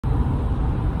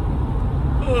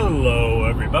Hello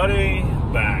everybody,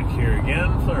 back here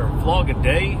again for our vlog a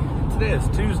day. Today is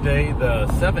Tuesday the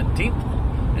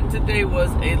 17th, and today was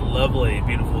a lovely,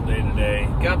 beautiful day today.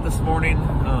 Got this morning,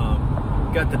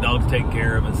 got the dogs taken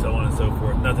care of and so on and so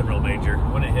forth. Nothing real major.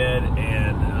 Went ahead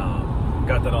and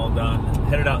got that all done.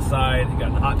 Headed outside, got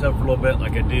in the hot tub for a little bit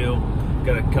like I do.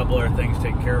 Got a couple other things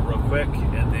taken care of real quick,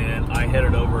 and then I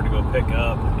headed over to go pick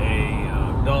up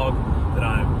a dog that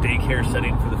I'm daycare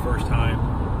setting for the first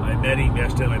time. I met him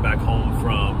yesterday on my way back home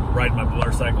from riding my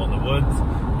motorcycle in the woods,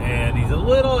 and he's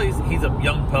a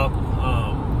young pup,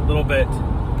 little bit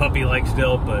puppy-like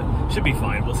still, but should be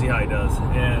fine. We'll see how he does.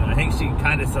 And I think she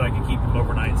kind of said I could keep him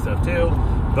overnight and stuff too,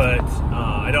 but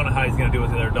I don't know how he's going to do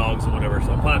with the other dogs and whatever,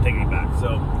 so I'm planning on taking him back.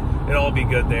 So it'll all be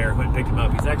good there. Went and picked him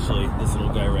up. He's actually this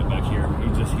little guy right back here.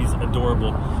 He's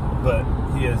adorable, but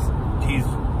he's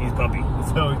puppy.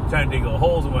 So he's trying to dig little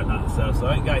holes and whatnot and stuff. So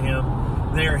I got him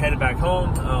there, headed back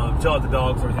home, chill out the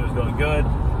dogs, everything was going good.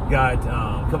 Got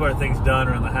a couple other things done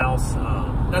around the house,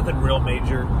 nothing real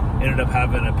major. Ended up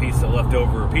having a piece of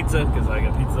leftover pizza, because I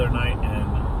got pizza the other night,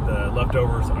 and the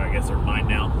leftovers, I guess, are mine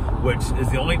now, which is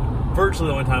virtually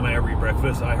the only time I ever eat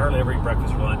breakfast. I hardly ever eat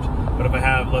breakfast for lunch, but if I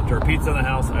have leftover pizza in the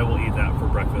house, I will eat that for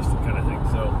breakfast kind of thing.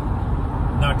 So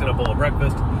knocked out a bowl of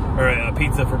breakfast, or a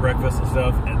pizza for breakfast and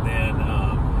stuff, and then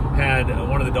had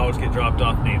one of the dogs get dropped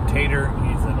off named Tater.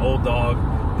 He's an old dog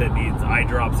that needs eye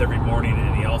drops every morning,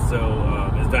 and he also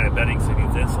is diabetic, so he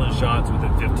needs insulin shots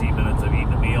within 15 minutes of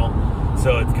eating a meal.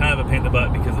 So it's kind of a pain in the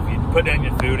butt, because if you put down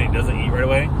your food and he doesn't eat right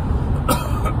away,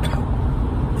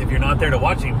 if you're not there to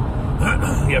watch him,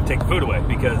 you have to take the food away,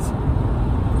 because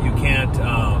you can't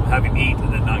have him eat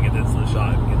and then not get the insulin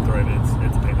shot and get thrown.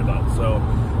 It's a pain in the butt. So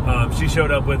she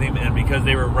showed up with him, and because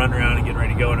they were running around and getting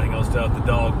ready to go and everything else stuff, the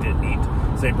dog didn't eat.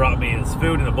 So they brought me his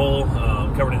food in a bowl,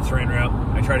 covered in saran wrap.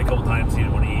 I tried a couple times, he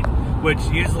didn't want to eat, which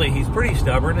usually he's pretty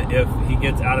stubborn if he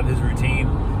gets out of his routine.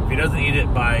 If he doesn't eat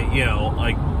it by,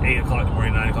 like 8 o'clock in the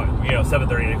morning, 9 o'clock,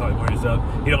 7:30, 8 o'clock in the morning and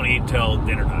stuff, he don't eat till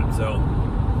dinner time. So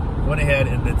went ahead,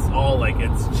 and it's all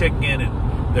it's chicken,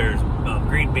 and there's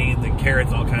green beans and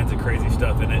carrots, all kinds of crazy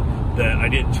stuff in it that I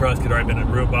didn't trust, because I'd been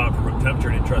in room bomb for room temperature.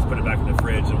 I didn't trust, put it back in the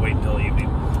fridge and wait until evening.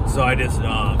 So I just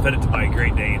fed it to my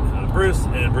Great Dane, Bruce,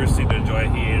 and Bruce seemed to enjoy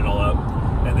it. He ate it all up.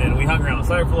 And then we hung around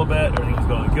outside for a little bit. Everything was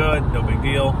going good, no big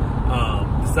deal.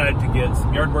 Decided to get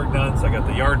some yard work done, so I got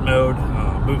the yard mowed,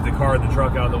 moved the car and the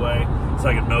truck out of the way so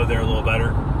I could mow there a little better.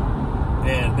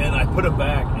 And then I put them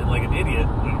back, and like an idiot,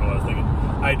 I don't know what I was thinking,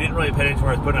 I didn't really pay attention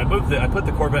where I was putting it. I put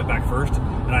the Corvette back first,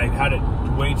 and I had it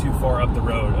way too far up the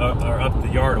road, or up the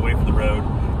yard away from the road,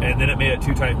 and then it made it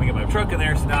too tight for me to get my truck in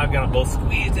there, so now I've got them both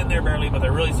squeezed in there barely, but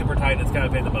they're really super tight, and it's kind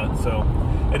of a pain in the butt, so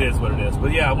it is what it is.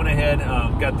 But yeah, I went ahead,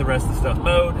 got the rest of the stuff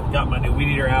mowed, got my new weed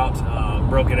eater out,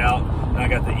 broke it out, and I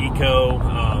got the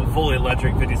Eco fully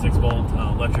electric 56 volt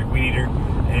electric weed eater,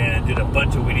 and did a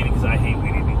bunch of weed eating, because I hate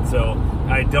weed eating. So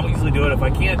I don't usually do it if I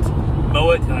can't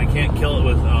mow it and I can't kill it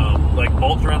with like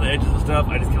mulch around the edges and stuff.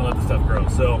 I just kind of let the stuff grow.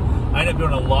 So I ended up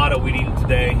doing a lot of weed eating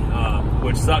today,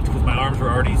 which sucked, because my arms were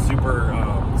already super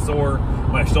sore.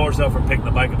 My shoulder stuff from picking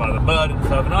the bike up out of the mud and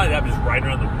stuff. And not only that, just riding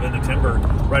around in the timber,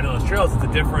 riding on those trails. It's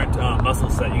a different muscle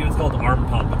set. It's called arm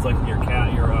pump. It's like your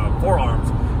forearms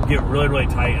get really, really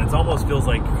tight, and it almost feels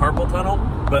like carpal tunnel,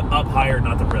 but up higher,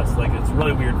 not the wrist. Like, it's a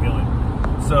really weird feeling.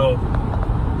 So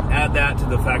add that to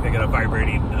the fact I got a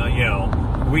vibrating,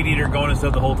 weed eater going and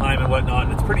stuff the whole time and whatnot,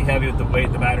 and it's pretty heavy with the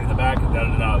weight, the battery in the back,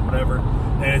 and whatever.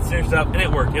 And it's finished up, and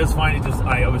it worked. It was fine. It just,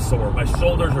 I was sore. My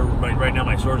shoulders are, right now,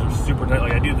 my shoulders are super tight.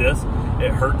 Like, I do this,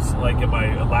 it hurts, like, in my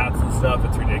lats and stuff.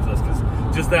 It's ridiculous,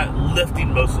 because just that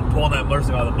lifting motion, pulling that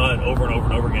motorcycle out of the mud over and over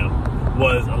and over again,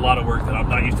 was a lot of work that I'm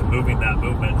not used to moving that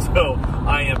movement. So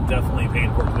I am definitely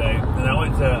paying for it today. And I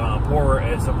went to pour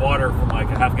some water from like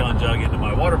a half-gallon jug into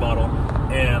my water bottle,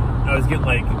 and I was getting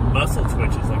like muscle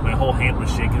twitches. Like, my whole hand was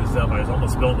shaking and stuff. I was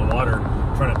almost spilling the water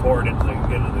trying to pour it into the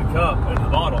cup, into the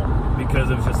bottle,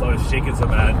 because it was just, I was shaking so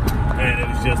bad, and it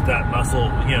was just that muscle,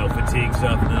 fatigue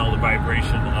stuff, and then all the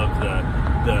vibration of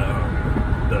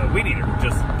the weed eater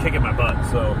just kicking my butt.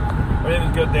 So everything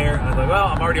was good there. I was like, well,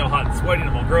 I'm already all hot and sweaty, and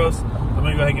I'm all gross. I'm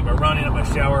gonna go ahead and get my run in. I'm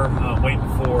gonna shower,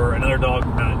 waiting for another dog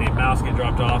named Mouse to get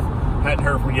dropped off. Hadn't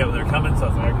heard from them yet when they're coming, so I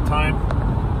was like, I got time.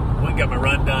 Went and got my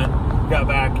run done. Got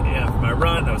back, and for my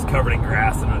run, I was covered in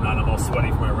grass and whatnot. I'm all sweaty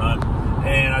for my run.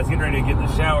 And I was getting ready to get in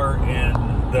the shower, and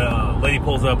the lady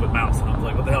pulls up with Mouse. And I was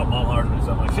like, what the hell, Mom? Or something.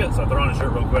 I'm like, shit. So I throw on a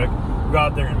shirt real quick, go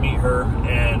out there and meet her.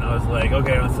 And I was like,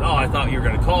 okay. And I said, oh, I thought you were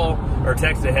going to call or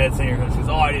text ahead saying you're going to. She says,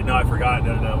 oh, I didn't know, I forgot,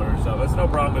 whatever stuff. That's no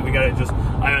problem. We got it. Just,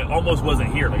 I almost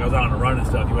wasn't here. Like I was out on a run and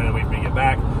stuff. You had to wait for me to get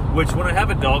back. Which when I have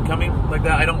a dog coming like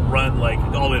that, I don't run like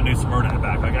all the way to New Smyrna and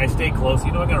back. Like I stay close.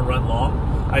 You know, I'm going to run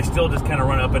long. I still just kind of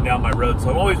run up and down my road. So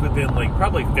I'm always within like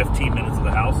probably 15 minutes of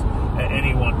the house at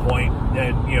any one point,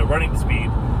 and you know, running speed.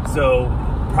 So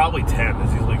probably 10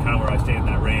 is usually kind of where I stay in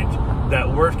that range.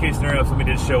 That worst case scenario, if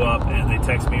somebody did show up and they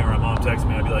text me or my mom texts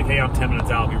me, I'd be like, hey, I'm 10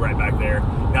 minutes out, I'll be right back there.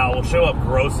 Now, we'll show up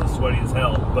gross and sweaty as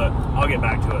hell, but I'll get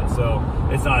back to it. So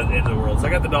it's not the end of the world. So I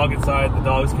got the dog inside. The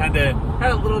dog's kind of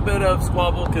had a little bit of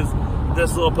squabble because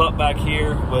this little pup back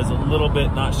here was a little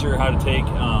bit not sure how to take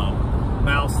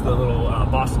Mouse, the little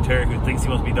Boston Terrier who thinks he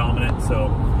wants to be dominant. So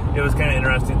it was kind of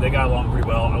interesting. They got along pretty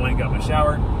well. I went and got my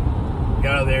shower, got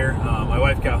out of there. My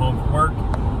wife got home from work.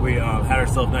 We had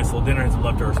ourselves a nice little dinner, had some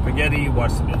leftover spaghetti,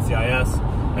 watched some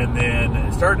NCIS, and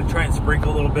then started to try and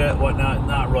sprinkle a little bit, whatnot.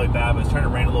 Not really bad, but it's trying to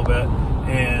rain a little bit.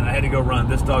 And I had to go run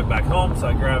this dog back home, so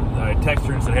I texted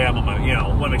her and said, hey, I'm on my, you know,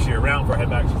 want to make sure you're around before I head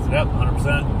back. She said, yep,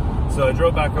 100%. So I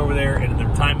drove back over there, and the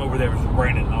time over there was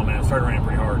raining. Oh man, it started raining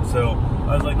pretty hard. So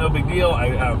I was like, no big deal. I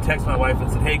texted my wife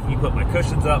and said, hey, can you put my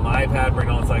cushions up, my iPad, bring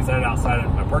it on? So I set it outside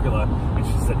in my pergola, and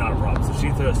she said, not a problem. So she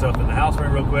threw that stuff in the house for me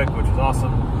real quick, which was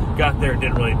awesome. Got there,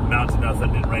 didn't really amount to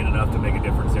nothing, didn't rain enough to make a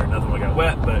difference there. Nothing really got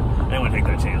wet, but I didn't want to take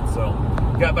that chance. So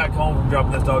got back home from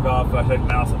dropping this dog off. I took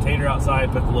Mouse and Tater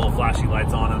outside, put the little flashy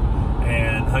lights on them,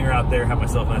 and hung her out there, had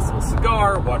myself a nice little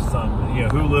cigar, watched some, you know,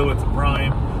 Hulu and some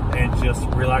Prime, and just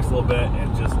relax a little bit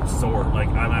and just soar. Like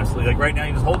I'm absolutely, like right now,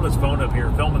 you're just holding this phone up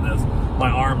here, filming this. My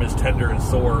arm is tender and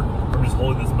sore from just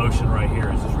holding this motion right here.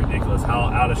 It's just ridiculous how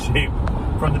out of shape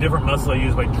from the different muscles I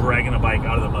use by dragging a bike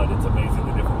out of the mud. It's amazing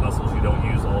the different muscles you don't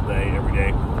use all day, every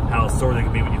day, how sore they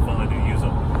can be when you finally do use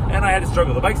them. And I had to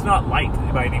struggle. The bike's not light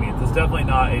by any means. It's definitely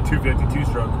not a 252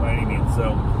 stroke by any means.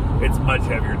 So it's much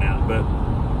heavier now. But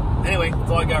anyway,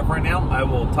 that's all I got for right now. I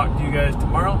will talk to you guys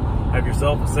tomorrow. Have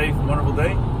yourself a safe and wonderful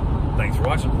day. Thanks for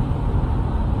watching.